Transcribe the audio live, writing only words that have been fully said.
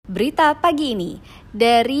Berita pagi ini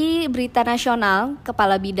dari Berita Nasional,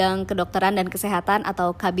 Kepala Bidang Kedokteran dan Kesehatan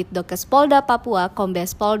atau Kabidokes Polda Papua,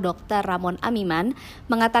 Kombes Pol Dr. Ramon Amiman,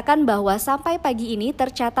 mengatakan bahwa sampai pagi ini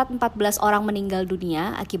tercatat 14 orang meninggal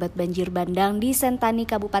dunia akibat banjir bandang di Sentani,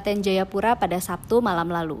 Kabupaten Jayapura pada Sabtu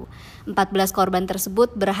malam lalu. 14 korban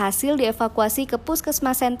tersebut berhasil dievakuasi ke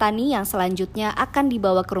Puskesmas Sentani yang selanjutnya akan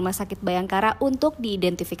dibawa ke Rumah Sakit Bayangkara untuk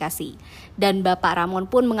diidentifikasi. Dan Bapak Ramon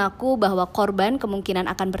pun mengaku bahwa korban kemungkinan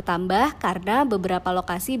akan bertambah karena beberapa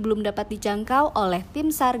lokasi belum dapat dijangkau oleh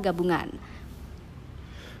tim SAR gabungan.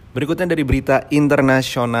 Berikutnya dari berita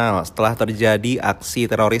internasional, setelah terjadi aksi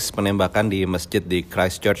teroris penembakan di masjid di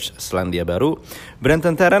Christchurch, Selandia Baru,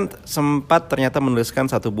 Brenton Tarrant sempat ternyata menuliskan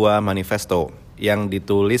satu buah manifesto yang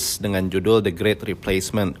ditulis dengan judul The Great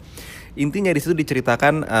Replacement. Intinya di situ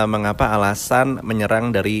diceritakan mengapa alasan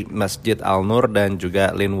menyerang dari Masjid Al-Nur dan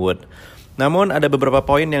juga Linwood. Namun ada beberapa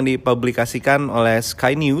poin yang dipublikasikan oleh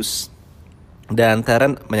Sky News. Dan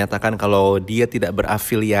Tarrant menyatakan kalau dia tidak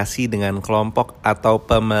berafiliasi dengan kelompok atau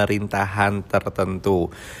pemerintahan tertentu.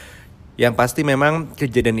 Yang pasti memang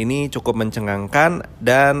kejadian ini cukup mencengangkan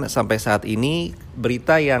dan sampai saat ini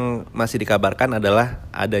berita yang masih dikabarkan adalah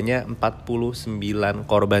adanya 49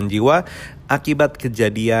 korban jiwa akibat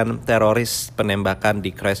kejadian teroris penembakan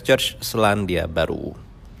di Christchurch, Selandia Baru.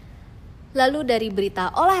 Lalu dari berita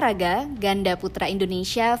olahraga, ganda putra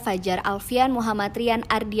Indonesia Fajar Alfian Muhammad Rian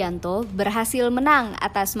Ardianto berhasil menang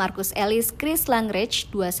atas Marcus Ellis Chris Langridge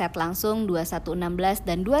 2 set langsung 21-16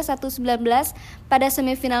 dan 21-19 pada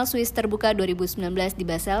semifinal Swiss Terbuka 2019 di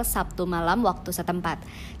Basel Sabtu malam waktu setempat.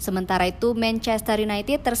 Sementara itu Manchester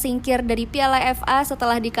United tersingkir dari Piala FA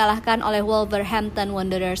setelah dikalahkan oleh Wolverhampton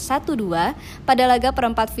Wanderers 1-2 pada laga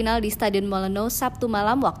perempat final di Stadion Molineux Sabtu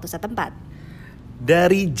malam waktu setempat.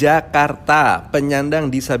 Dari Jakarta,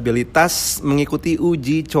 penyandang disabilitas mengikuti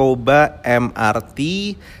uji coba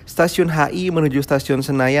MRT Stasiun HI menuju Stasiun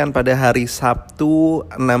Senayan pada hari Sabtu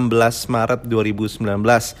 16 Maret 2019.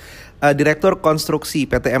 Direktur Konstruksi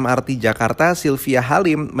PT MRT Jakarta, Sylvia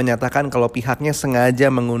Halim, menyatakan kalau pihaknya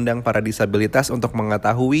sengaja mengundang para disabilitas untuk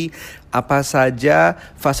mengetahui apa saja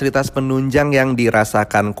fasilitas penunjang yang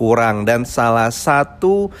dirasakan kurang. Dan salah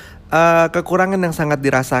satu kekurangan yang sangat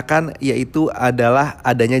dirasakan yaitu adalah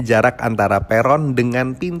adanya jarak antara peron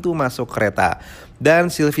dengan pintu masuk kereta. Dan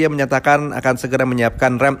Sylvia menyatakan akan segera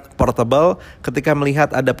menyiapkan ramp portable ketika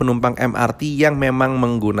melihat ada penumpang MRT yang memang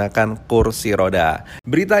menggunakan kursi roda.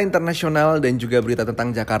 Berita internasional dan juga berita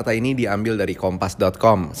tentang Jakarta ini diambil dari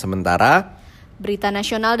kompas.com. Sementara berita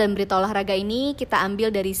nasional dan berita olahraga ini kita ambil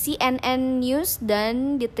dari CNN News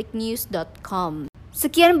dan detiknews.com.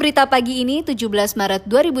 Sekian berita pagi ini 17 Maret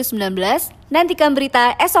 2019, nantikan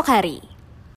berita esok hari.